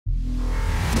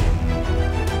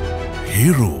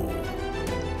Hiru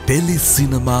Tele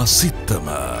සිනමා සිත්තම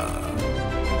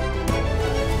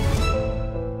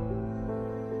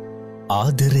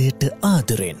ආදරයට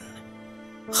ආදරෙන්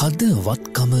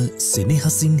හදවත්කම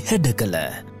සෙනෙහසින් හැඩකළ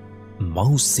මව්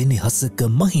සෙනෙහසක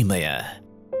මහිමය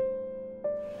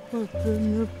පතන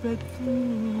පැතුම්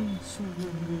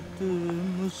සුවඳට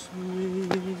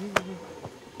මුසුවේ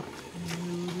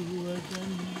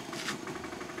නිරුවදන්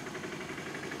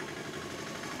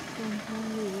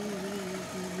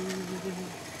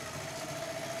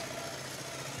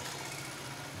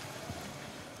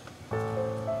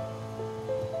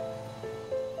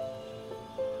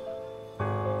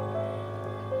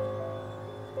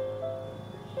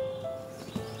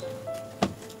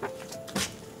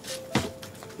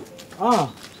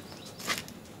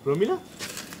ප්‍රමිලා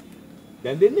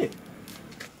දැන් දෙන්නේ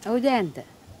ඔව් ජයන්ත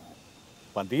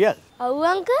පන්තියල් ඔව්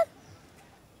අංකල්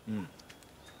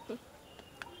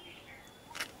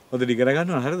හොඳට ඉගෙන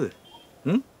ගන්නවා හරිද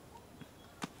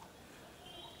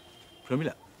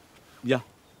ප්‍රමිලා යා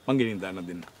මං ගෙනින් දාන්න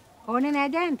දෙන්න ඕනේ නෑ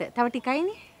ජයන්ත තව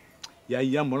ටිකයිනේ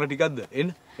යා මොන ටිකක්ද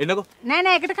එන්නකෝ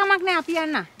නෑ ඒකට කමක් නෑ අපි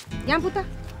යන්න යම් පුතා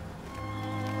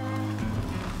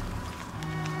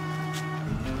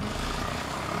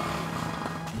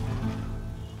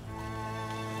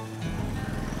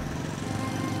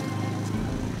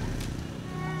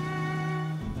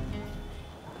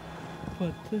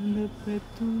පතන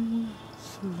පැතුම්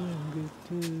සුවඳට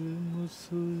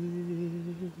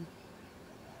මුසුවේ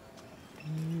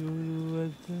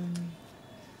නිරුවදන්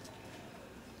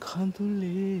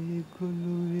කඳුලේ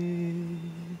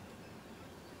ගොළුවේ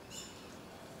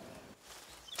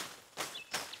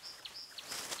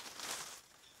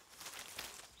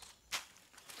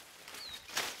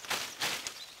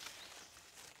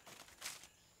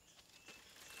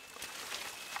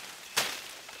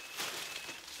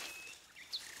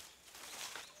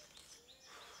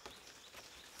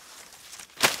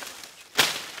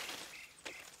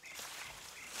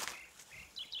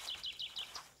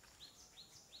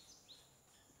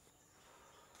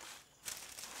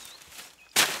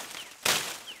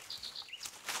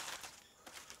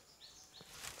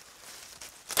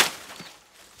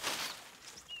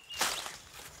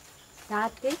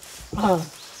තාත්තේ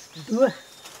දුව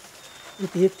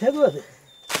ඉතින් හැදුවද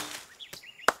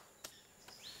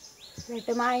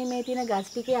රටමායි මේ තියෙන ගස්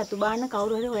ටිකේ අතු බාන්න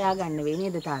කවුරු හරි හොයාගන්න වෙයි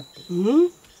නේද තාත්තේ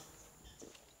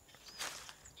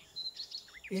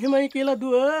එහෙමයි කියලා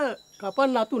දුව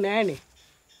කපන්න අතු නෑනේ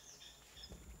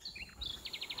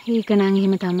ඒක නම්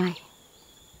එහෙම තමයි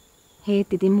හේත්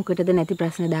ඉතින් මොකටද නැති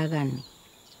ප්‍රශ්න දාගන්නේ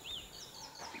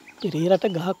පෙරේරට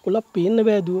ගහක් කොලක් පේන්න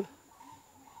බෑ දුව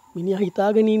මිනිහා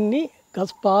හිතාගෙන ඉන්නේ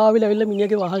ගස් පාවිලා වෙලා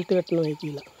මිනිහගේ වහල්ට වැටෙනවා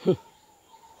කියලා.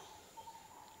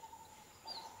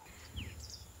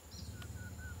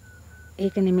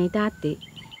 ඒක නෙමෙයි තාත්තේ.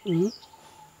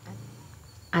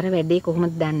 අර වැඩේ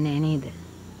කොහොමද දන්නේ නේද?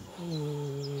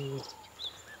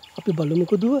 අපි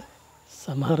බලමුකෝ දුව.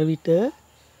 සමහර විට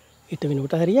ඊට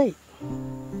වෙනකොට හරියයි.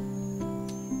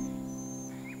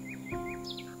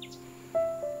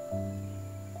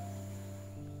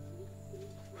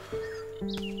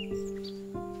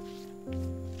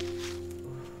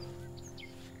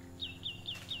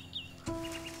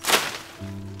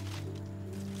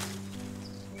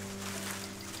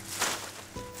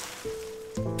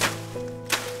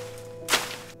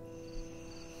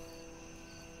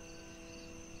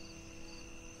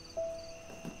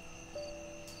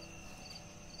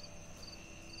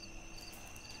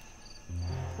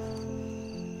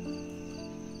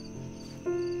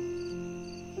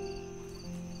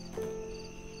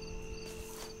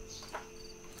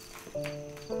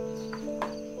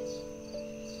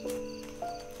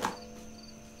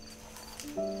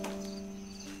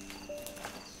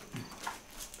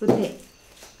 පුතේ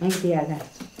මේක තියාගන්න.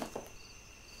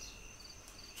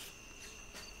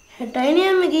 හැටයිනේ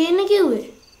අම්ම ගේන්න කිව්වේ.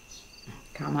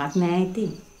 කමක් නෑ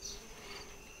ඉතින්.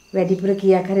 වැඩිපුර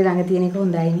කීයක් හරි ළඟ තියෙන එක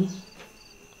හොඳයිනේ.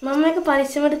 මම මේක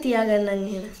පරිස්සමට තියාගන්නම්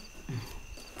එහෙනම්.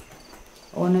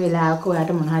 ඕන වෙලාවක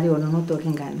ඔයාට මොන හරි ඕනොත්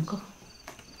ඔකෙන් ගන්නකෝ.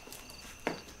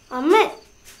 අම්මේ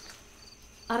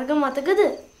අරක මතකද?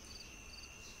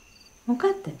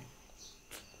 මොකද්ද?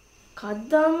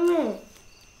 කද්ද අම්මේ?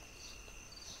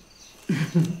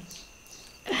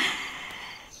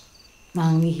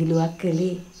 මං විහිළුවක්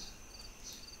කළේ.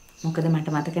 මොකද මට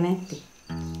මතක නැත්තේ.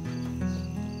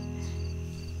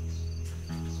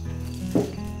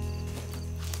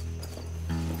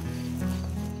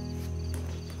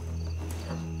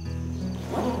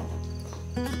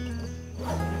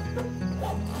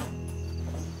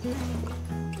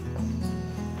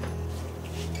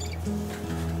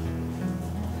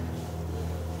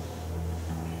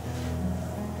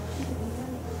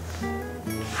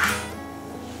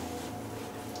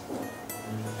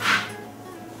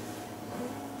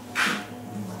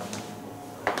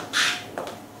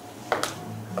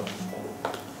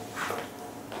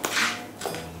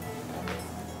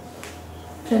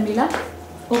 ප්‍රමිලා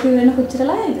ඕකේ වෙන කොච්චර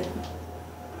ලායද?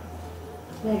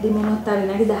 වැඩි මොනවත් තව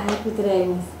විනාඩි 10ක් විතරයි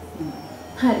මිස්.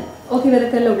 හරි. ඕකේ ඉවර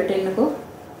කරලා උඩට එන්නකෝ.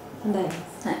 හොඳයි.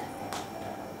 හරි.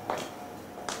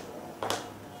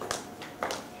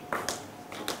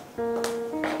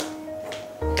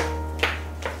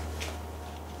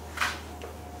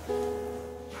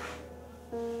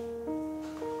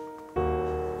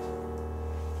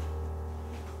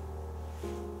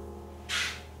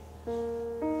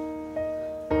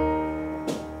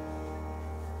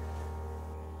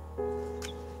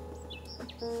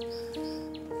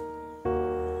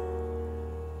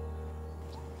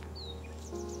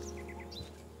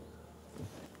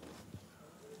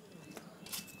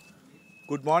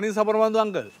 Good morning සබරමන්දු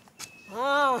uncle.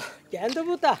 ජයන්ත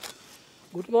පුතා.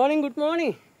 good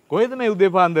morning. කොහෙද මේ උදේ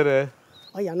පාන්දර?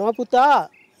 යනවා පුතා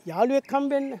යාළුවෙක්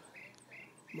හම්බෙන්න.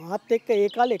 මාත් එක්ක ඒ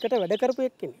කාලේ එකට වැඩ කරපු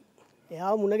එක්කනේ.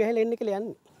 එයාව මුණ ගැහිලා එන්න කියලා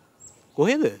යන්නේ.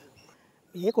 කොහෙද?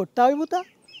 මේ කොට්ටාවේ පුතා.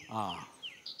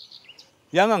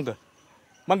 යන් අංකල්.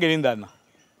 මං ගෙනින් දාන්න.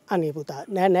 අනේ පුතා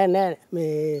නෑ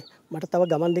මේ මට තව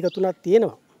ගමන් දෙක තුනක්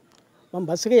තියෙනවා. මම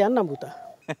බස් එකේ යන්නම් පුතා.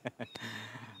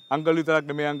 අංකල් විතරක්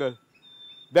නෙමෙයි අංකල්.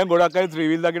 දැන් ගොඩක් අය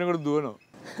ත්‍රිවිල් දකින්නකොට දුවනවා.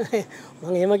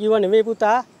 මම එහෙම කිව්වා නෙමෙයි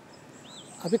පුතා.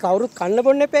 අපි කවුරුත් කන්න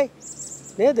බොන්න එපේ.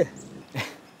 නේද?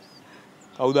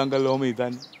 කවුද අංකල් ඔහොම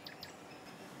හිතන්නේ?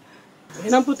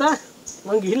 එහෙනම් පුතා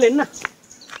මං ගිහිල්ලා එන්න.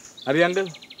 හරි අංකල්.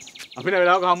 අපි නේ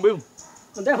වෙලාවක හම්බෙමු.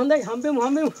 හොඳයි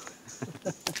හම්බෙමු.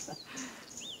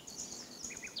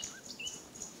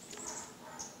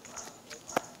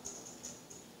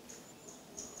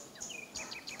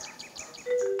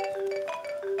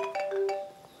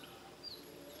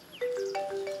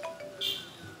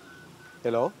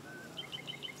 Hello.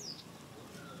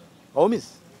 Oh miss.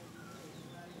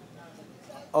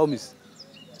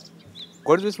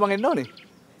 කොහෙද මිස් මං එන්න ඕනේ?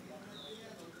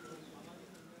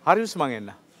 හරි මිස් මං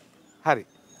එන්න. හරි.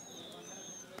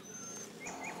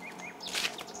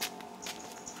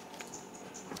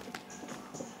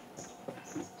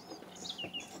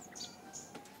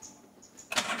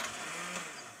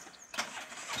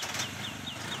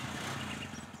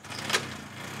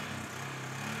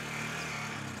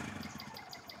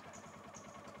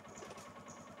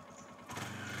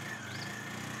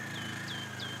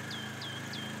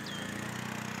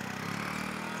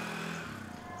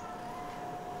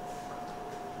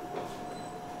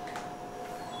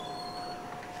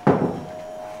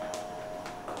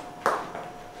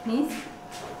 මිස්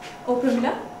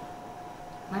ප්‍රමිලා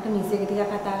මට මිස් එක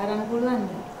ටිකක් කතා කරන්න පුළුවන්ද?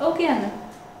 ඕකේ යන්න.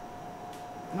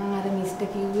 මම අර මිස්ට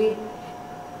කිව්වේ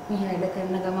මෙහි වැඩ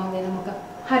කරන ගමන් වෙන මොකක්.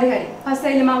 හරි.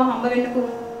 පස්සේ ඉල මාව හම්බ වෙන්නකෝ.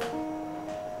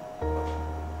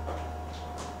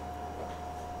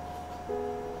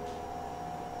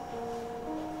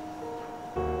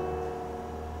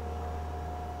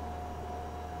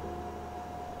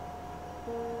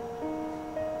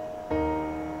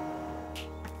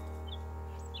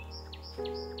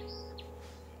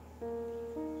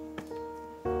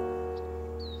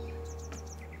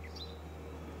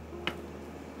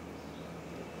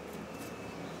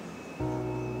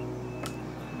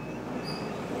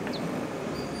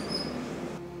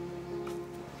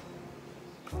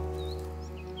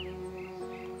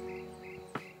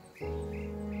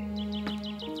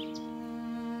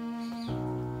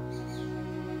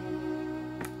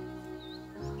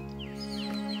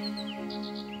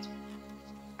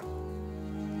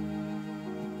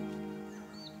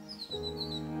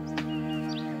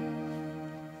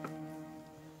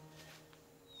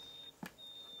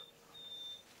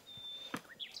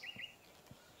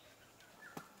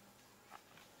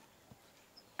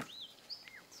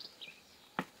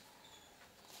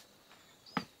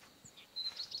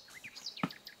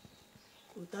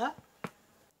 පුතා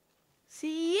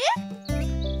සීයේ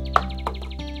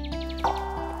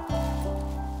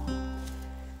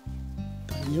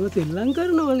තනියම තෙල්ලම්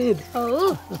කරනව නේද?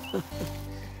 ඔව්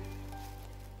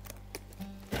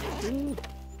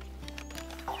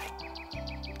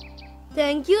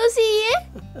thank you සීයේ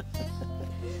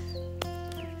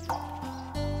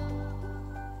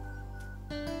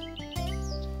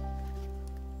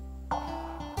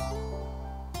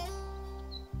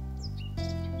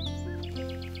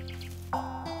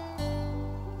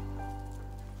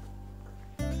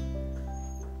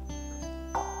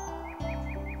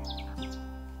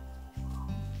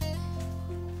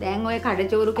දැන් ඔය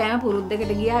කඩචෝරු කෑම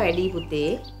පුරුද්දකට ගියා වැඩි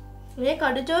පුතේ. මේ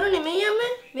කඩචෝරු නෙමෙයි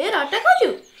අම්මේ මේ රටකජු.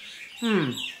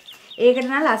 ඒකට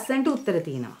නම් ලස්සනට උත්තර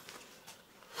තියෙනවා.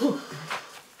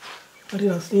 හරි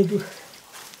අසීදු.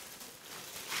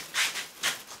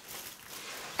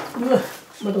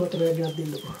 මට වතුර එකක්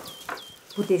දෙන්නකෝ.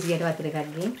 පුතේ සියට වතුර එකක්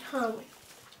ගෙන්න. හා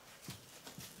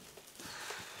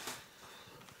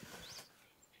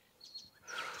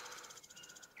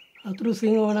අතුරු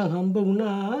සිංහව නම් හම්බ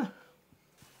වුණා.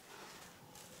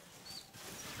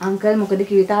 අංකල් මොකද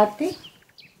කිව්වේ තාත්තේ?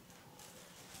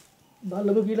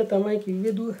 බලමු කියලා තමයි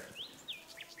කිව්වේ දුව.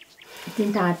 ඉතින්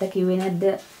තාත්තා කිව්වේ නැද්ද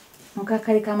මොකක්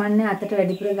හරි කමන්නේ අතට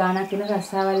වැඩිපුර ගාණක් වෙන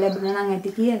රස්සාවල් ලැබුණා නම්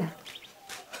ඇති කියලා?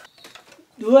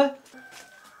 දුව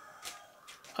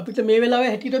අපිට මේ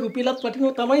වෙලාවේ හැටියට රුපියලක්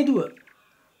වටිනවා තමයි දුව.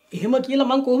 එහෙම කියලා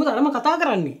මං කොහොමද අරම කතා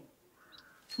කරන්නේ?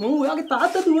 මං ඔයාගේ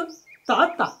තාත්තා දුව.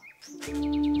 තාත්තා.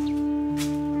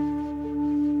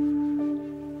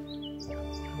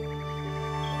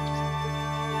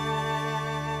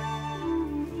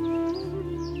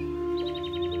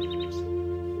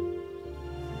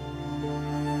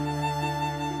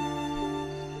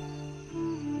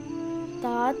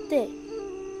 තාත්තේ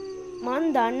මන්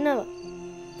දන්නවා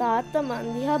තාත්තා මන්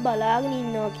දිහා බලාගෙන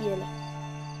ඉන්නවා කියලා.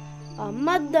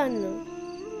 අම්මත් දන්නවා.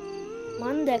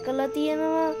 මන් දැකලා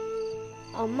තියෙනවා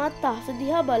අම්මත් අහස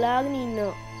දිහා බලාගෙන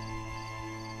ඉන්නවා.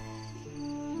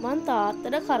 මන්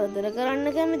තාත්තට කරදර කරන්න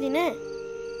කැමති නෑ.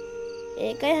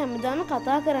 ඒකයි හැමදාම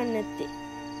කතා කරන්නේ නැත්තේ.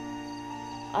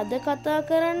 අද කතා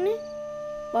කරන්නේ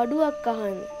බඩුවක්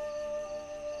අහන්න.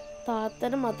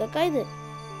 තාත්තට මතකයිද?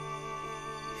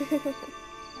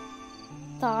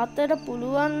 තාත්තට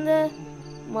පුළුවන්ද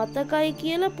මතකයි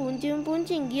කියලා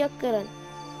පුංචි ඉඟියක් කරන්න.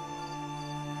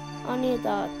 අනේ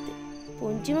තාත්තේ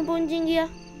පුංචි ඉඟියා.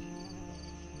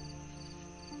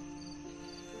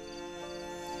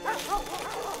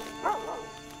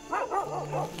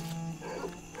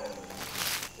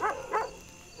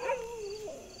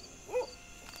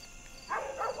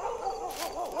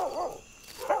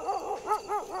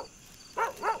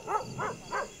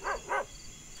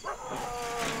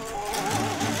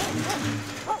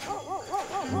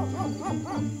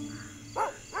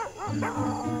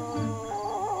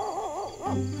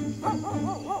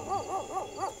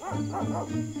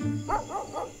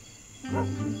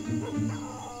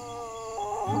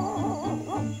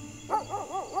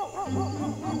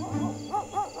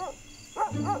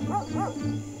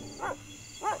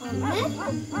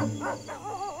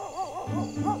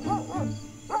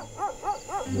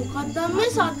 මොකක්ද මේ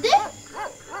සද්දේ?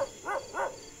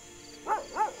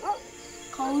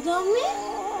 කවුද මේ?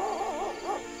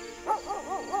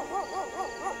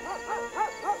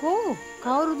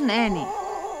 කවුරුත් නෑනේ.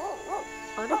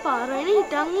 අර පාරේනේ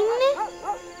හිටන් ඉන්නේ.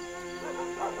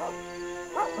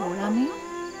 ඕලාමේ.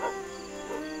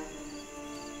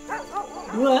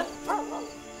 දුව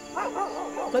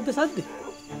මොකද්ද සද්දේ?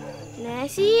 නෑ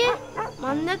සීයේ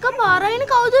මන් දැක්ක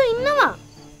පාරේනේ කවුද ඉන්නවා.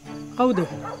 කවුද?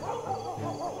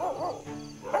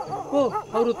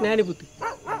 කවුරුත් නෑනේ පුතේ.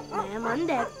 නෑ මන්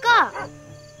දැක්කා.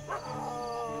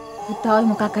 පුතා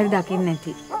මොකක් හරි දකින්න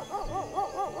නැති.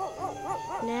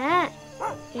 නෑ.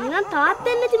 එහෙනම්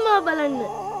තාත්තෙන් නැති මාව බලන්න.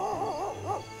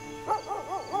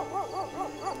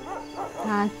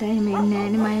 තාත්තා එහෙම ඉන්නේ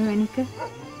නෑනේ මම වෙනික.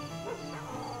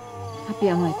 අපි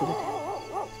යමු ඇතුළට.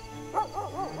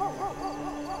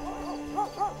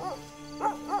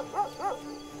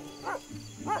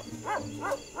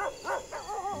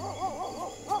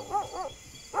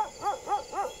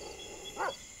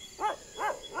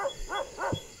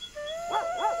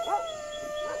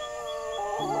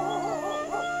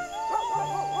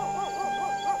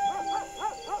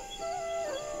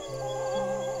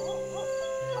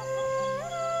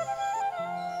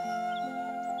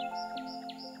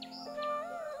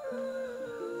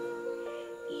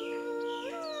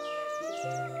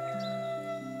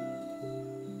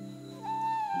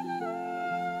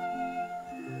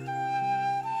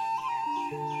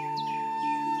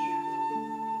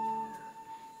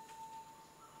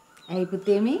 ඇයි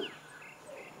පුතේ මේ?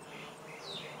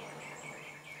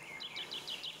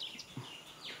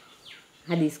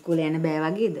 අද ඉස්කෝලේ යන්න බෑ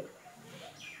වගේද?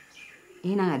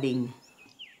 එහෙනම් අද ඉන්න.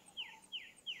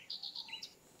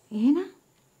 එහෙනම්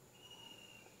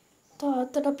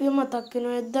තාත්තට අපිව මතක්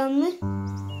වෙනවද අම්මේ?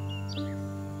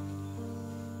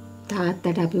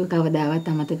 තාත්තට අපිව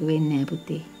කවදාවත් අමතක වෙන්නේ නෑ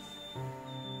පුතේ.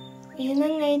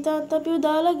 එහෙනම් ඇයි තාත්තා අපිව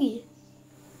දාලා ගියේ?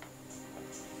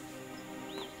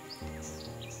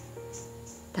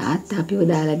 තාත්තා අපිව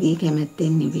දාලා ගියේ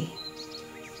කැමැත්තෙන් නෙවෙයි.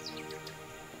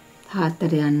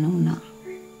 තාත්තට යන්න උනා.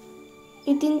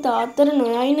 ඉතින් තාත්තට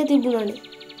නොයා ඉන්න තිබුණානේ.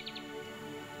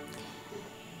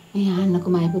 මේ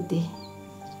අහන්නකෝ මයි පුතේ.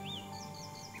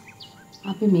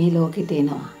 අපි මේ ලෝකෙට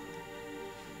එනවා.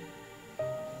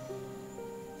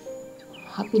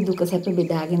 අපි දුක සැප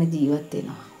බෙදාගෙන ජීවත්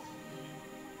වෙනවා.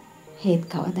 හේත්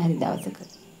කවදා හරි දවසක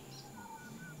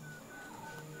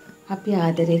අපි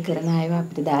ආදරය කරන අයව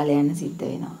අපිට දාලා යන්න සිද්ධ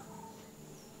වෙනවා.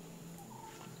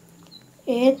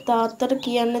 ඒත් තාත්තට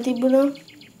කියන්න තිබුණා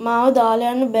මාව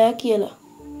දාලා යන්න බෑ කියලා.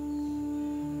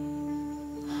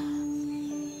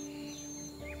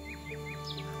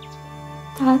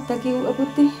 තාත්තා කිව්වා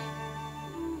පුතේ.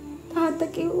 තාත්තා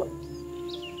කිව්වා.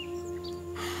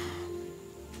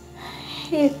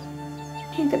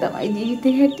 ඒක තමයි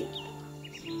ජීවිතේ හැටි.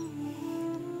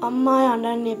 අම්මා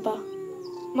අඬන්න එපා.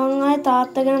 මං ආයේ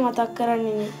තාත්තා ගැන මතක්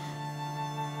කරන්නේ නේ.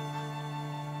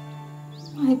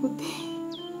 අය පුතේ.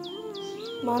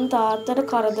 මං තාත්තට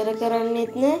කරදර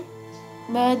කරන්නෙත් නෑ.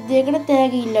 බර්ත්ඩේ එකට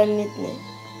තෑගි ඉල්ලන්නෙත් නෑ.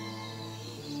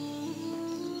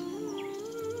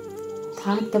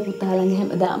 තාත්තා පුතා ළඟ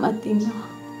හැමදාමත් ඉන්නවා.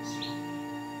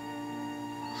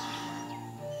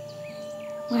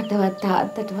 මටවත්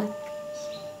තාත්තටවත්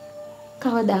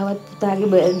කවදාවත් පුතාගේ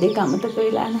බර්ත්ඩේ එක අමතක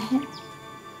වෙලා නැහැ.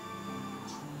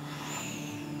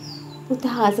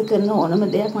 පුතා ආස කරන ඕනම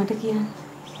දෙයක් මට කියන්න.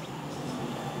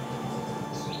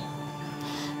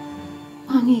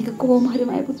 මම ඒක කොහොම හරි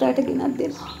මගේ පුතාට ගෙනත්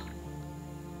දෙනවා.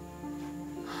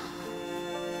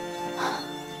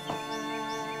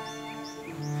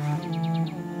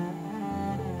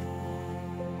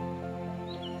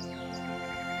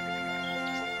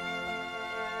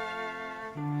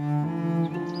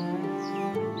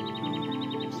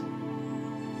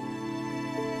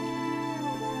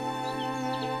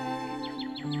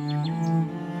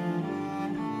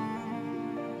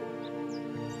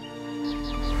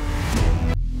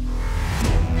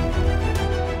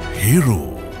 Hiru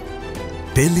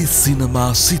Tele Cinema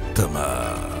සිත්තම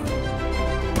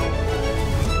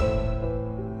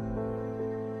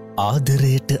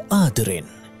ආදරයට ආදරෙන්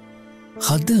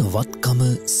හදවත්කම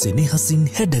සෙනෙහසින්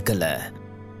හැඩකළ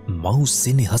මව්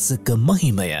සෙනෙහසක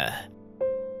මහිමය.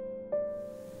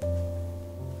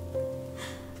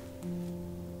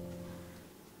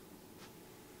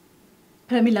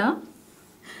 ප්‍රමිලා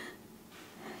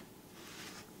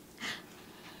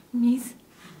මිස්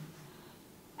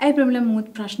ඇයි ප්‍රමිලා මුත්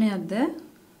ප්‍රශ්නයක්ද?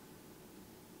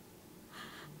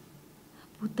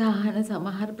 පුතා අහන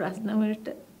සමහර ප්‍රශ්න වලට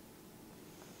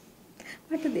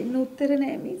මට දෙන්න උත්තර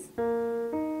නෑ මිස්.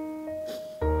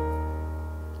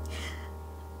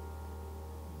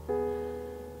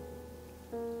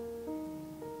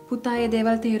 පුතා ඒ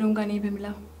දේවල් තේරුම් ගනී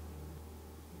ප්‍රමිලා.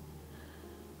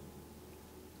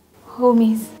 හෝ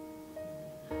මිස්.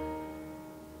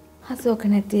 අසෝක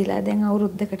නැතිලා දැන්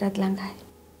අවුරුද්දකටත් ළඟයි.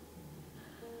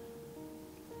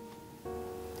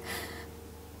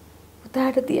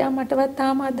 පුතාට තියා මටවත්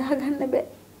තාම අදාහ ගන්න බෑ.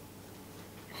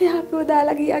 එයා අපිව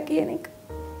දාලා ගියා කියන එක.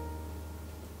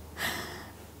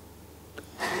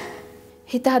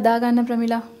 හිත හදාගන්න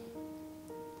ප්‍රමිලා.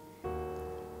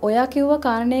 ඔයා කිව්ව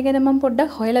කාරණේ ගැන මම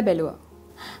පොඩ්ඩක් හොයලා බැලුවා.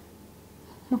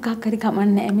 මොකක් හරි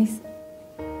කමන්නේ නෑ මිස්.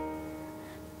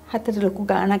 හතර ලොකු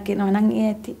ගාණක් එනවා නම් ඒ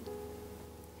ඇති.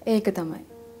 ඒක තමයි.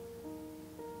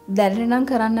 දැනට නම්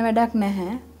කරන්න වැඩක්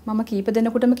නැහැ. මම කීප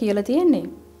දෙනෙකුටම කියලා තියෙන්නේ.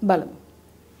 බලමු.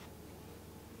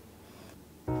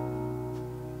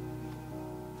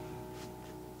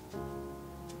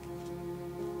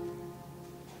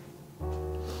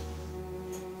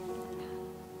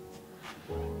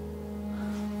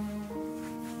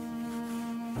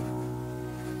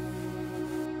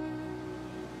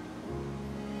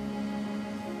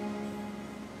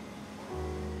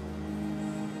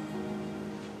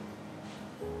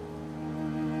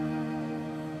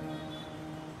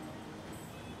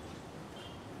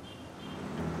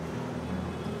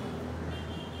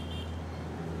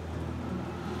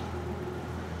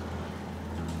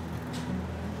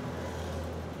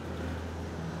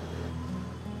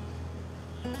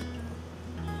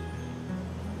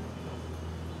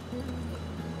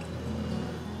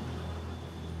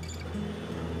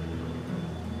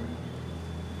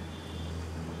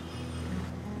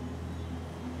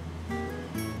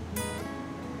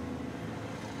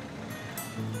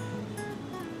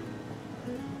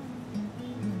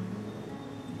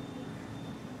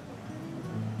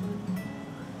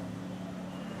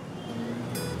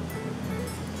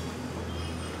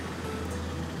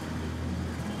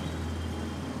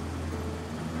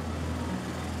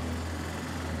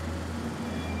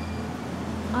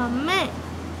 අම්මේ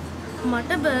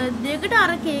මට බර්ත්ඩේ එකට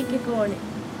අර කේක් එක ඕනේ.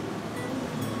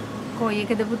 කොයි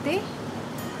එකද පුතේ?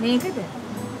 මේකද?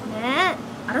 නෑ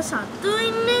අර සත්තු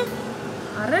ඉන්නේ.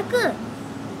 අරක.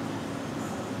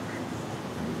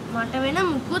 මට වෙන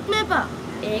මුකුත් නැපා.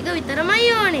 ඒක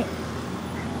විතරමයි ඕනේ.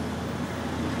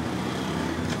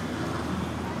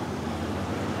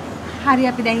 හරි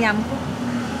අපි දැන් යමුකෝ.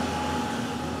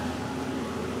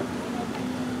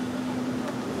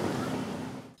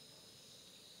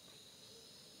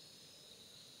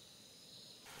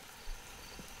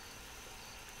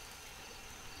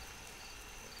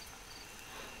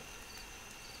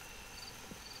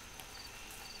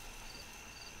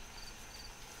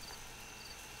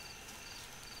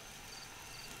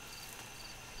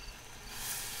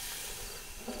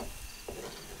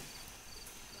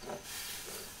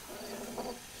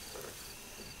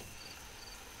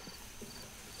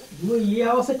 ඌ ඊයේ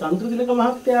අවසේ චන්ද්‍රතිලක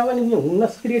මහත්තයා වනේ මේ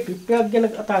උන්නස්කිරිය ට්‍රිප් එකක් ගැන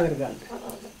කතා කරගන්න.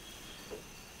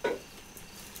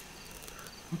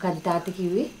 මොකක්ද තාත්තා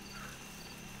කිව්වේ?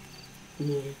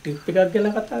 මේ ට්‍රිප් එකක්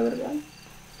ගැන කතා කරගන්න.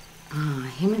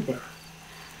 එහෙමද?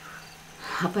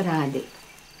 අපරාධේ.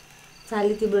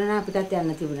 සල්ලි තිබුණා නම් අපිටත්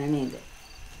යන්න තිබුණා නේද?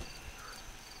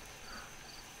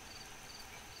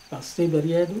 පස්සේ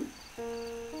බැරියද?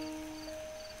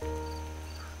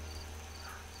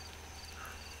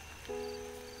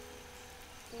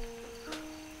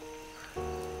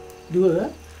 දුව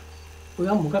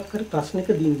ඔයා මොකක් කර ප්‍රශ්නක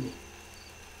දින්නේ?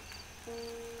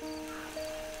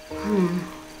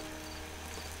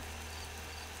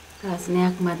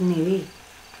 ප්‍රශ්නයක් මත් නෙවෙයි.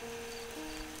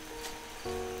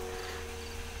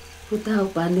 පුතා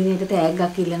උපන්දිනේට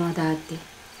තෑග්ගක් ඉල්ලනවා තාත්තේ.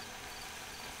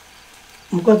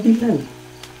 මොකක්ද ඉල්ලන්නේ?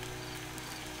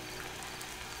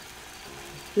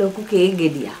 ලොකු කේක්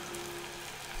ගෙඩියක්.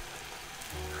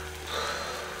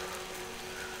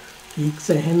 කේක්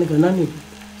සෑහෙන්න ගණන්නේ.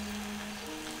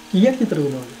 කීයක් විතර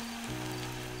වුණාද?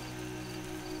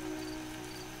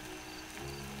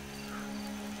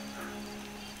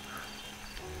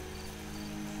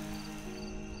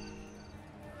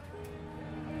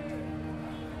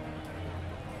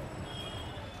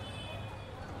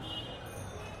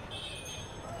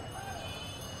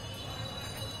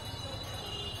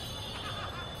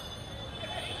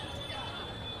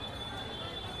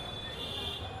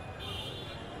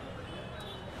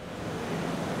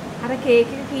 අර කේක්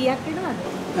එක කීයක් වෙනවද?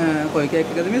 කොයි කේක්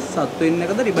එකද මේ සත්තු ඉන්න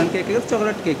එකද රිබන් කේක් එකද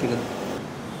චොකලට් කේක් එකද?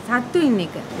 සත්තු ඉන්න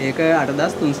එක. ඒක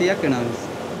 8300ක් වෙනවා මිස්.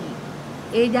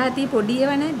 ඒ જાති පොඩි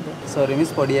ඒවා නැද්ද? සෝරි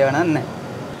මිස් පොඩි ඒවා නෑ.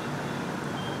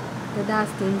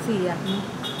 2300ක් නේ.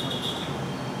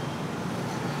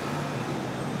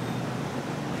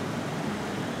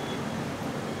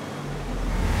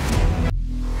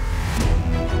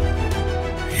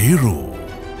 Hiru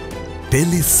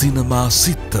Tele Cinema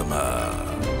සිත්තම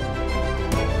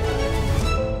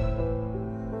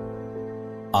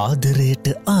ආදරයට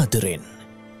ආදරෙන්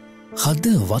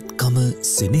හදවත්කම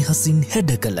සෙනෙහසින්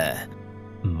හැඩකළ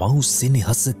මව්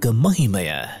සෙනෙහසක මහිමය.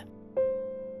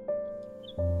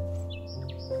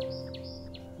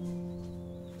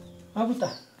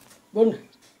 පුතා බොන්න.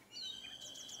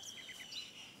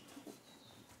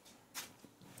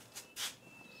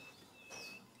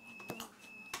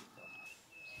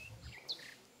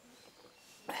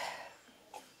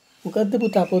 මොකද්ද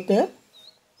පුතා පොතේ?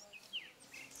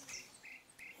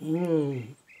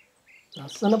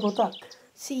 ලස්සන පොතක්.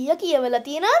 100 කියවලා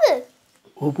තියනද?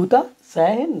 ඔව් පුතා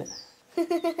සෑහෙන්න.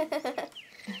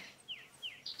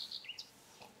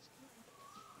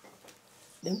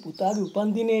 දැන් පුතාගේ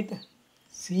උපන්දිනේට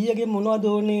 100ගේ මොනවද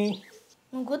ඕනේ?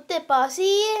 මුකුත් එපා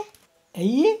 100.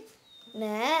 ඇයි?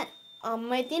 නෑ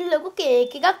අම්මා ඉතින් ලොකු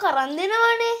කේක් එකක් අරන්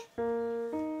දෙනවනේ.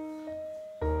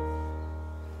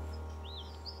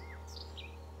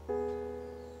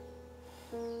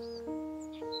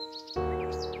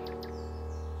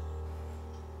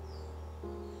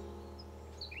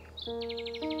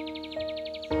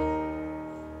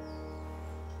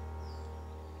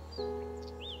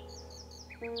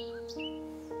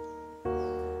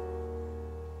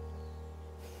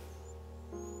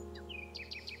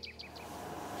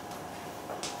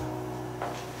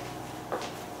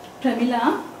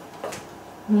 ප්‍රමිලා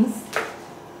මිස්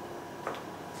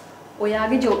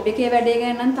ඔයාගේ ජොබ් එකේ වැඩේ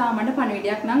ගැන නම් තාමට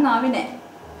පණිවිඩයක් නම් ආවේ නැහැ.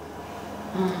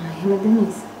 එහෙමද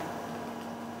මිස්?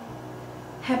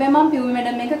 හැබැයි මම පියු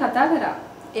මැඩම් එක කතා කරා.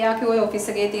 එයා කිව්වා ඔය ඔෆිස්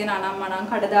එකේ තියෙන අනම්මනම්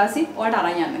කඩදාසි ඔයාට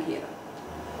අරන් යන්න කියලා.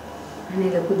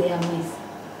 අනේ ලොකු දෙයක් මිස්.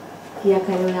 කියා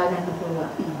කර ඔයා ගන්න පුළුවන්.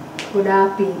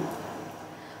 ගොඩාක් පිං.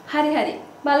 හරි හරි.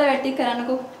 බල වැටි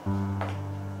කරන්නකෝ.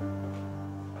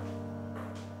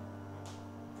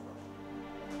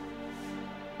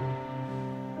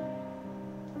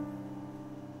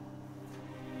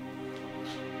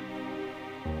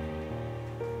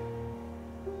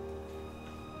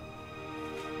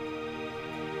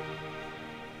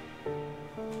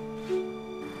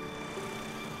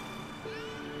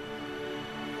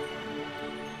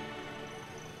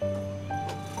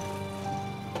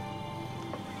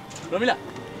 රමිලා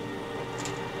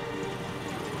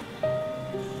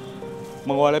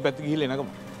මම ඔයාලා පැත්තට ගිහිල්ලා එනකම්.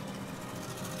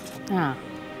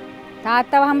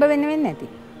 තාත්තව හම්බ වෙන්නේ නැති.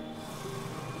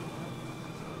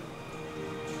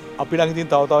 අපි ළඟ ඉතින්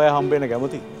තව අය හම්බ වෙන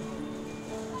කැමති.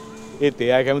 ඒත්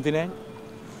ඒ අය කැමති නැහැ.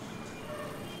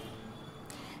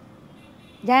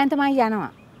 ජයන්ත මම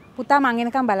යනවා. පුතා මං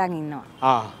එනකම් බලන්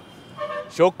ඉන්නවා.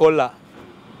 ෂොක් කොල්ලා.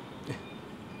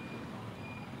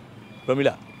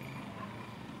 රමිලා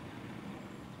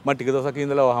මම ටික දවසක්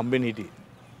ඉඳලා හම්බෙන්න හිටියේ.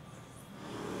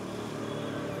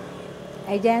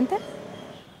 ඇයි ජයන්ත?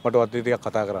 මට වත් ටිකක්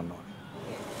කතා කරන්න ඕනේ.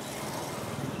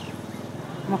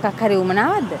 මොකක් හරි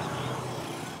උමනාවක්ද?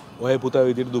 ඔය පුතා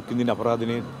විදිහට දුක් විඳින්න අපරාධ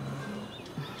නේද?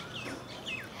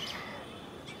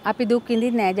 අපි දුක්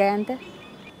විඳින්නේ නෑ ජයන්ත.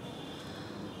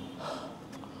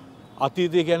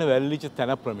 අතීතය කියන්නේ වැල්ලිච්ච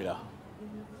තැන ප්‍රමිලා.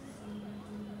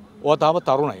 ඔයා තාම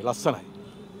තරුණයි, ලස්සනයි.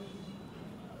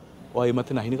 ඔයා මත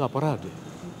නැහිනක අපරාධය.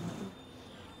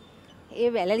 ඒ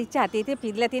වැලලිච්ච අතීතේ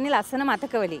පිරලා තියෙන ලස්සන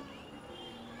මතකවලින්.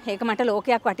 ඒක මට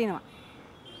ලෝකයක් වටිනවා.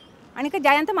 අනික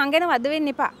ජයන්ත මං ගැන වද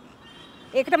වෙන්න එපා.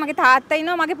 ඒකට මගේ තාත්තා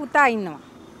ඉන්නවා, මගේ පුතා ඉන්නවා.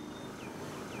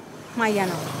 මම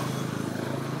යනවා.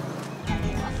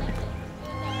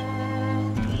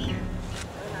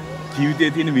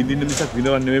 ජීවිතයේ තියෙන විඳින්න මිසක්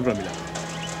විඳවන්න නෙවෙයි ප්‍රමිලා.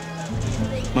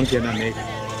 මං කියන්නේ මේක.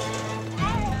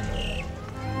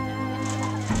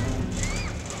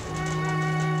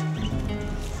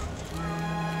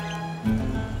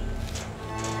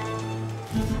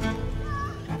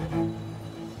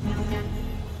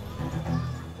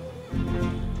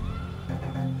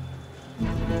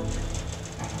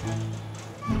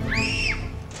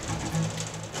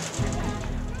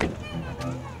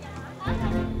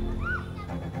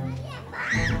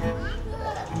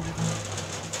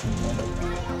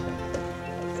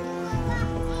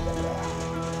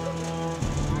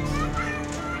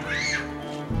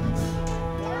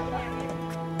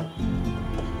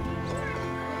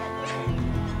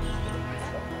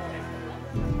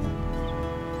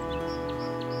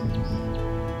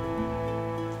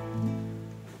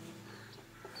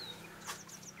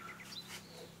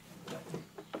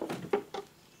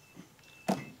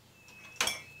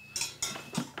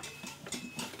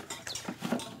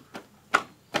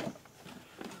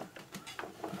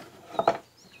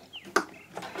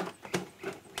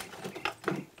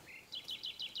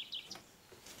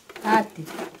 තාත්ති.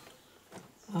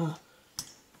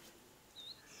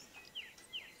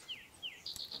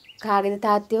 කාගේද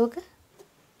තාත්ති ඕක?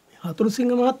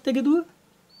 හතුරුසිංහ මහත්තයාගේ දුව.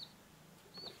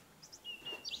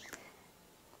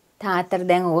 තාත්තට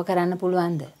දැන් ඕක කරන්න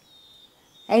පුළුවන්ද?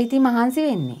 ඇයි ඉතින් මහන්සි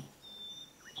වෙන්නේ?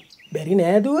 බැරි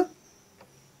නෑ දුව.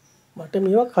 මට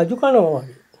මේවා කජු කනවා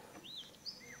වගේ.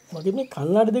 මගේ මේ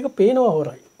කන්නාඩි දෙක පේනවා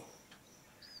හොරයි.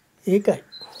 ඒකයි.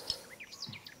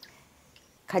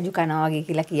 කජු කනවා වගේ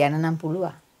කියලා කියන්න නම්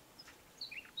පුළුවන්.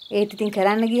 ඒත් ඉතින්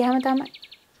කරන්න ගියාම තමයි.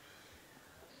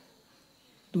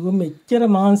 දුව මෙච්චර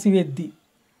මහන්සි වෙද්දි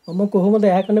මම කොහොමද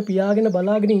ඈකන පියාගෙන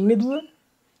බලාගෙන ඉන්නේ දුව?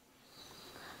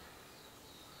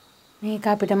 මේක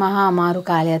අපිට මහා අමාරු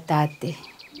කාලයක් තාත්තේ.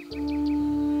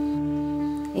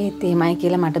 ඒත් එහෙමයි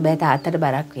කියලා මට බෑ තාත්තට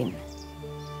බරක් වෙන්න.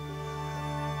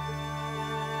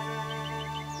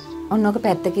 ඔන්නෝක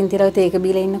පැත්තකින් තියලා ඒක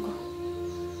බීලා ඉන්නකෝ.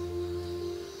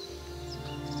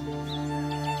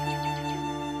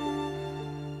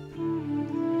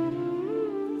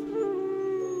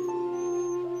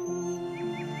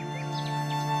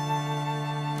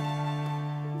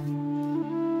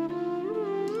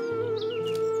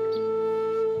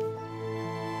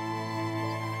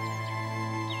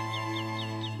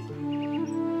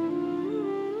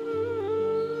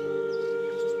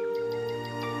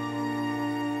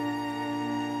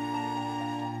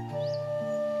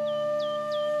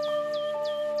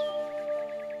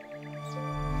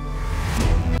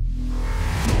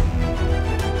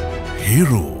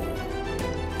 Hiru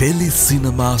Tele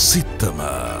Cinema Sittama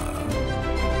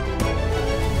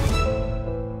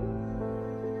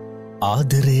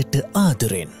ආදරයට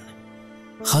ආදරෙන්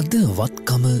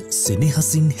හදවත්කම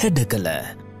සෙනෙහසින් හැඩකළ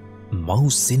මව්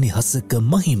සෙනෙහසක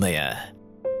මහිමය.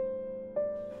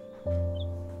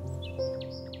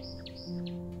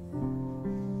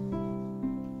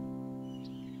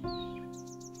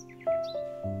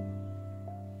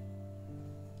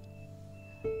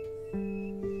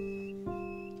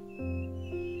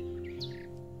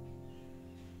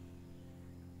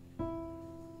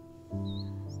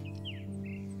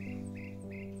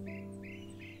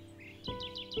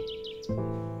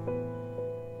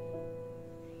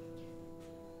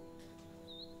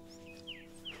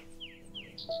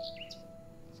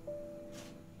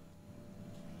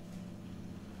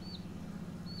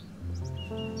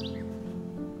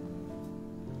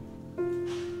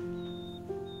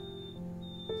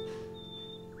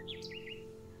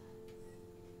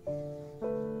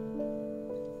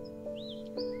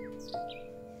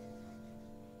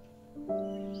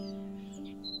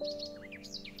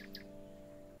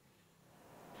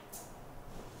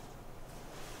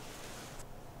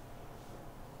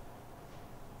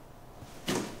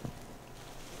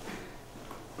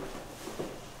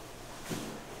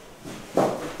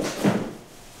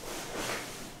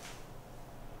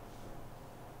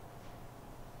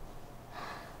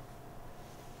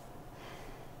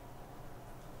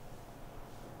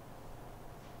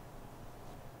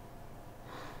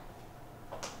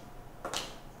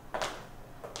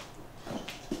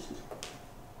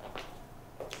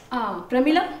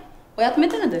 ප්‍රමිලා ඔයත්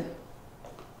මෙතනද?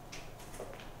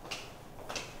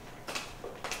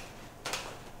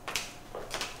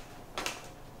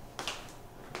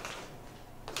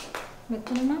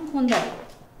 මෙතන නම් හොඳයි.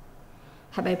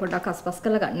 හැබැයි පොඩ්ඩක් අස්පස්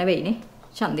කරලා ගන්න වෙයිනේ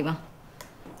චන්දිමා.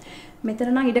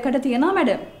 මෙතන නම් ඉඩකඩ තියනවා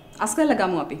මැඩම්. අස් කරලා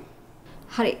ගමු අපි.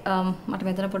 හරි මට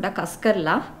මෙතන පොඩ්ඩක් අස්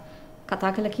කරලා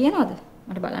කතා කරලා කියනවද?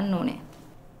 මට බලන්න ඕනේ.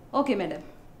 ඕකේ මැඩම්.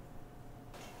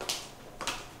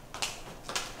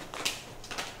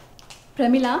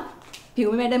 ප්‍රමිලා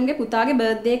පියුමි මැඩම්ගේ පුතාගේ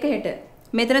බර්ත්ඩේ එක හෙට.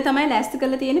 මෙතන තමයි ලෑස්ති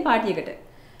කරලා තියෙන්නේ පාටි එකට.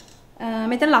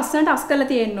 මෙතන ලස්සනට අස් කරලා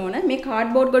තියෙන්න ඕන. මේ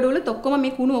කාඩ්බෝඩ් ගඩොල ඔක්කොම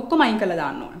මේ කුණු ඔක්කොම අයින් කරලා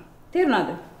දාන්න ඕන.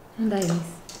 තේරුණාද? හොඳයි මිස්.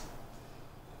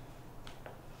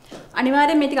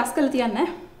 අනිවාර්යෙන් මේ ටික අස් කරලා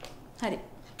තියන්න. හරි.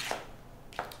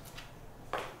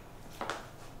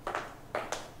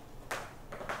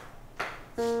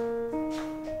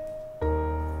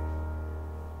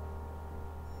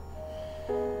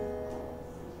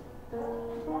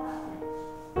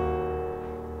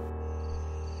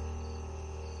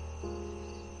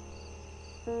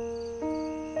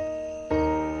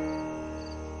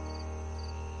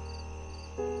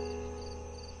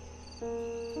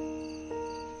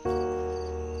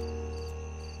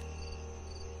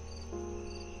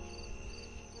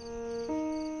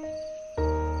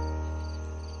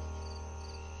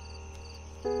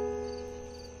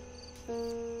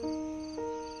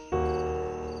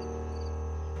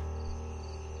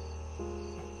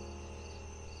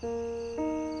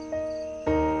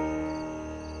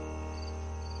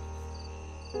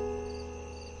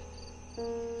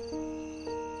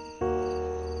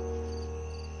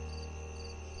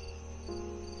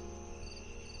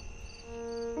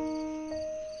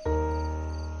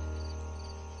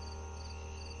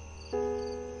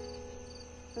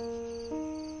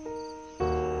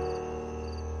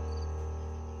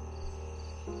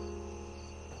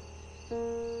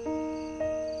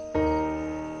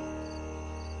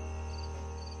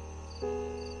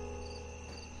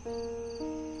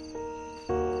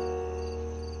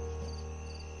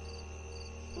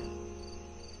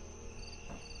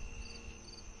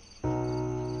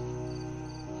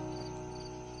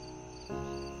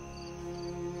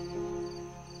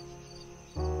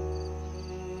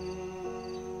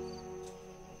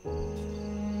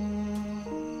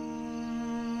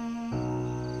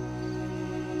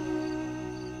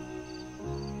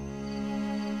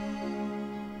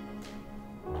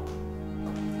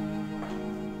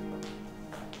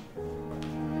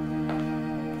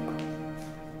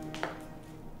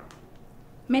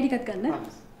 මේ ටිකත් ගන්න.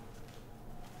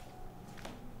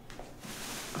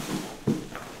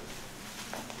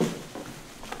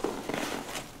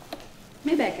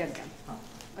 මේ බෑග් එකත් ගන්න.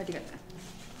 ඔය ටිකත් ගන්න.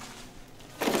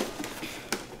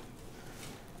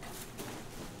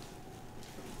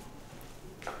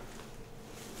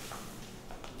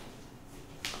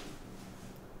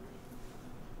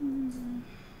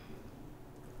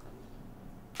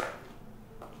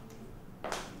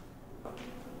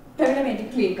 මේ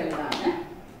ටික ක්ලීන් කරලා දාන්න.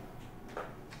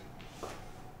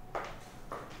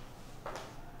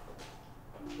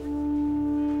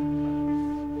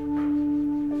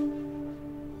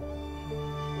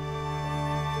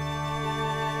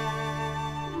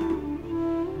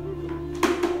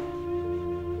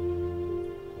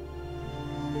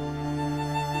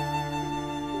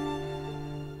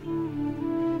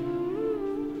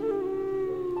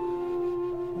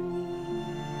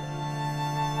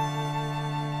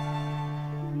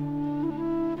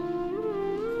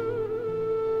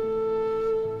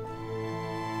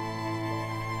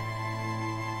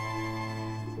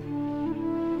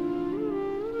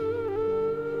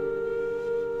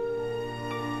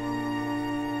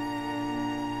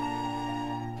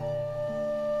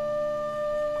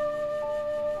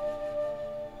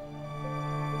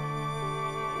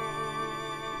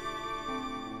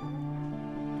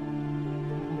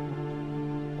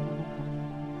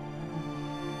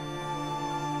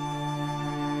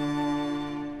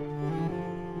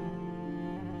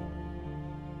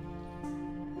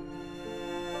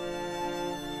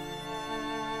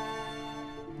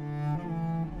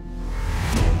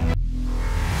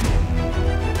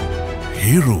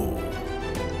 Hiru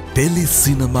Tele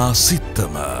සිනමා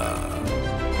සිත්තම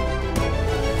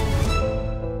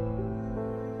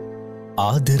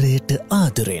ආදරයට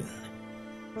ආදරෙන්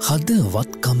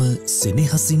හදවත්කම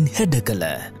සෙනෙහසින් හැඩකළ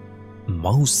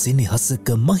මව්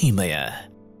සෙනෙහසක මහිමය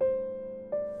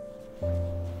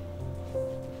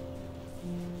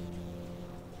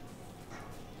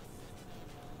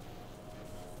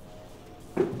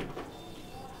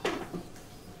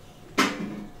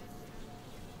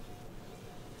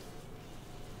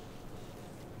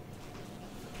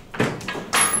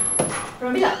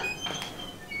ප්‍රමිලා.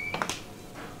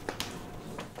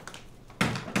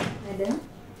 මැඩම්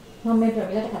මම මේ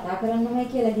ප්‍රමිලාට කතා කරන්නමයි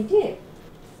කියලා හිටියේ.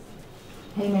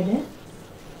 හයි මැඩම්.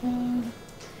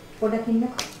 පොඩක්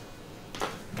ඉන්නකෝ.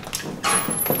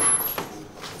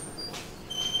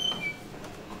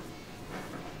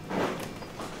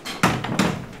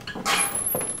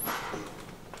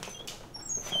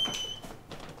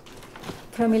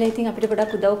 ප්‍රමිලා ඉතින් අපිට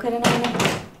ගොඩක් උදව් කරනවා නේ.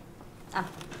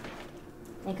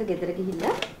 මේක ගෙදර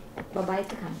ගිහිල්ලා බබා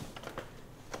එක්ක කන්න.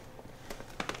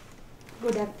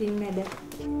 ගොඩක් තින් මැඩම්.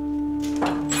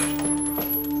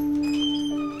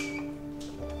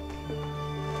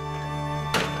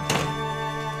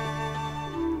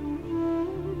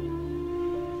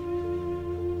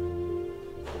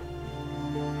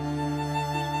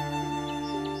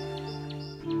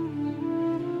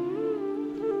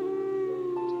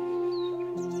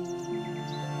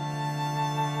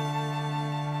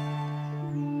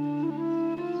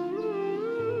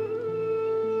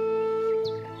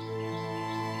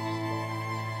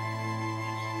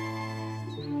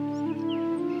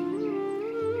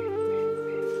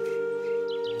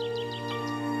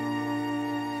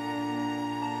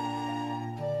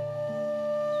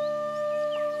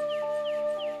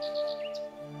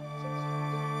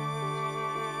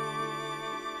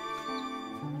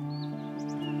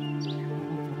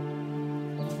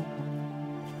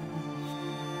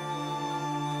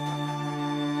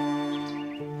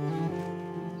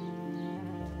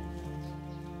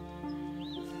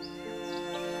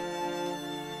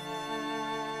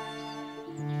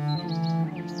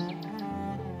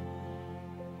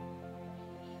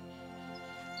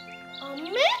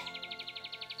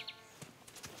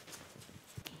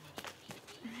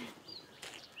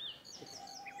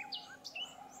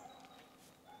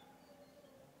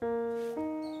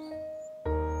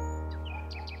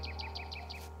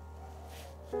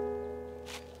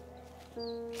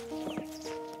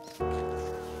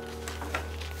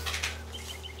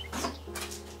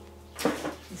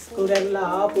 ඉස්කෝලේ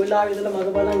ආපු වෙලාවෙ ඉඳලා මග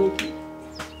බලන් ඉති.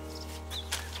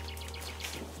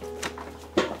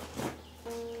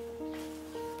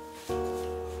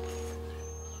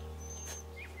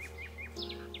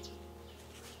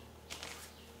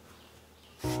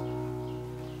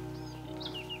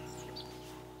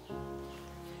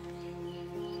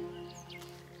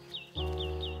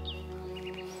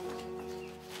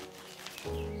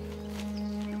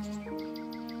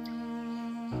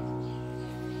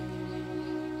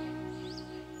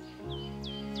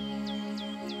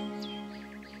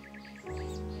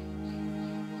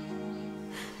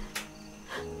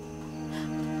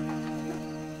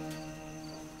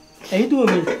 ඇයි දුව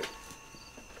මේ?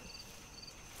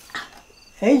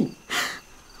 ඇයි?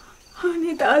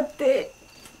 අනේ තාත්තේ.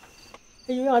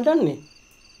 ඇයි ඔය අඬන්නේ?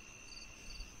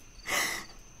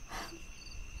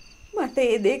 මට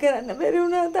ඒ දේ කරන්න බැරි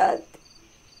වුණා තාත්තේ.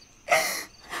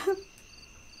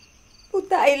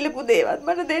 පුතා ඉල්ලපු දේවත්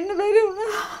මට දෙන්න බැරි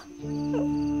වුණා.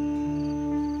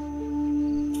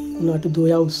 උනාට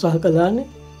දුවයා උත්සාහ කළානේ.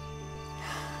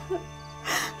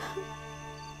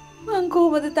 මං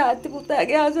කොහොමද තාත්ති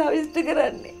පුතාගේ ආසාව ඉෂ්ට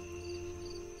කරන්නේ?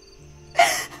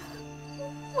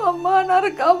 මම්මා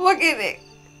නරකම්ම කෙනෙක්.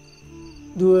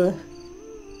 දුව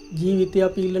ජීවිතේ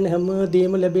අපි ඉල්ලන හැම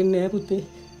දෙයක්ම ලැබෙන්නේ නැහැ පුතේ.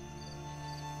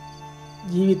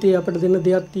 ජීවිතේ අපිට දෙන්න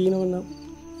දෙයක් තියෙනවා නම්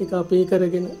ඒක අපේ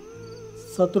කරගෙන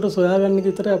සතුට සොයාගන්න එක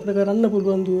විතරයි අපිට කරන්න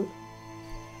පුළුවන් දුව.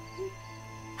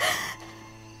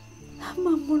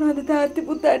 මම මොනවද තාත්ති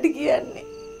පුතාට කියන්නේ?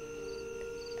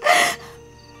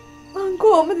 මං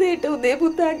කොහොමද ඒට උදේ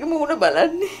පුතාගේ මූණ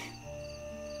බලන්නේ?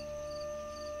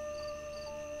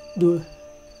 දුව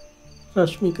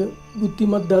රශ්මික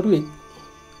බුද්ධිමත් දරුවෙක්.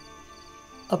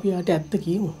 අපි යාට ඇත්ත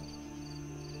කියමු.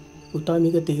 පුතා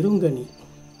මේක තේරුම් ගනි.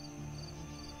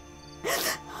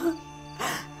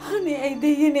 අනේ ඇයි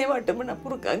දෙයනේ මටම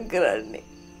නපුරුකම් කරන්නේ?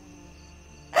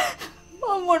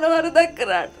 මම මොන වරදක්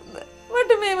කරාටද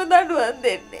මට මේව දඬුවම්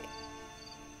දෙන්නේ?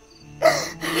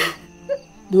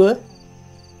 දුව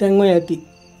දැන් ඔය ඇති.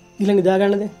 ඊළ නිදා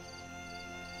ගන්න දැන්.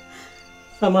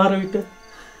 සමහර විට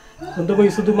හොඳම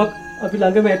විසඳුමක් අපි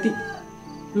ළඟම ඇති.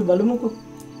 අපි බලමුකෝ.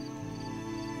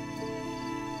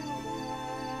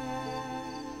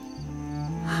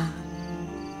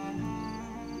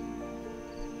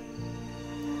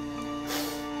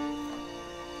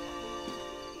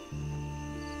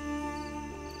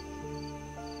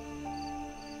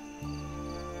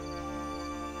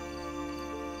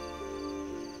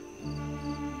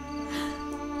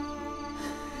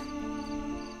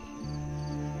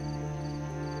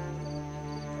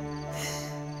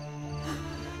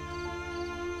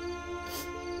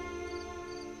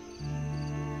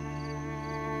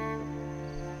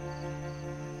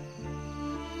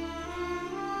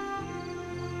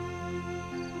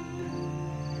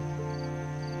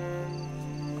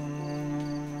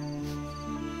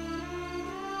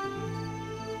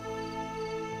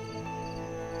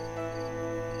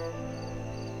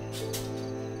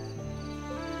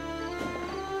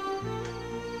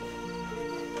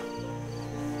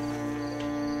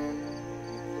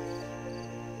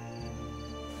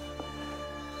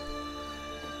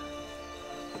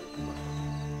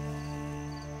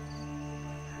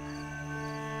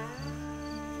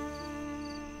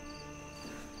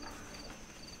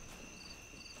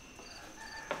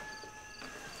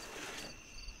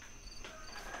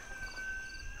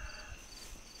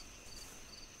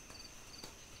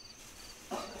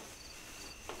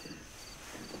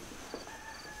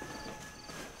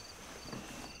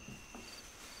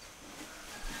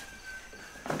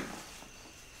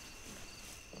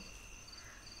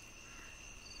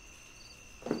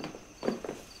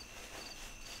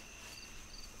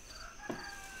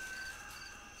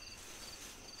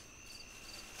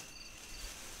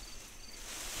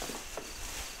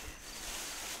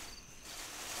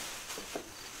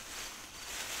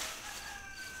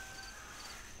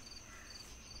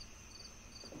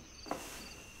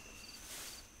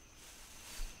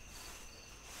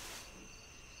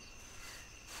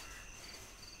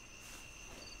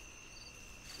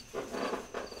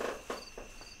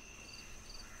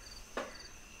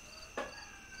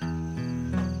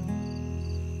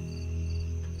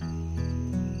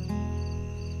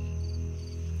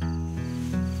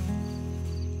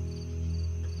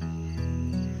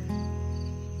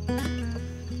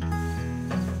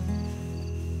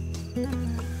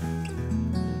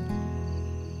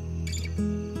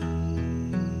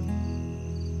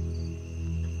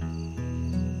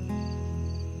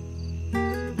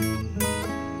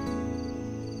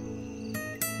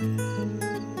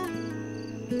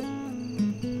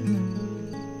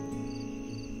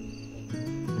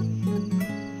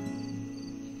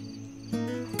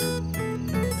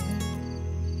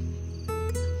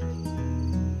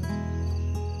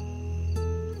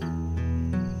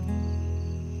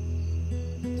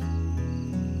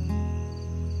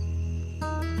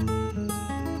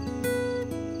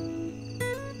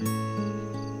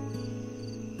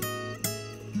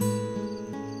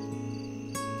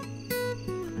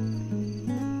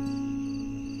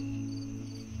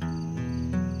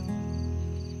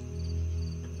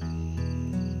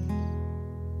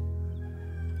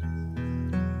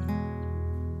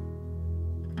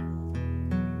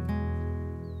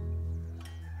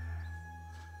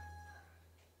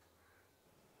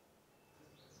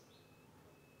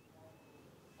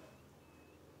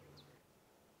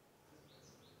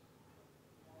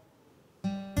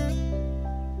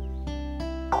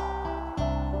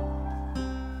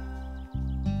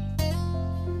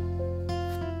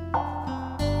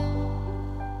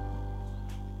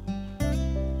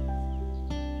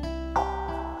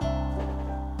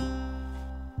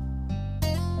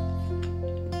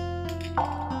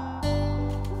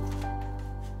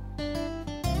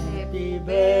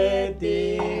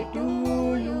 birthday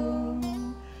to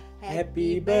you.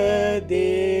 Happy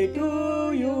birthday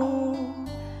to you.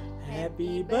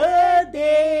 Happy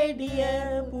birthday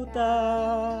dear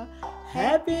Puta.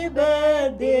 Happy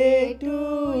birthday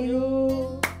to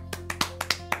you.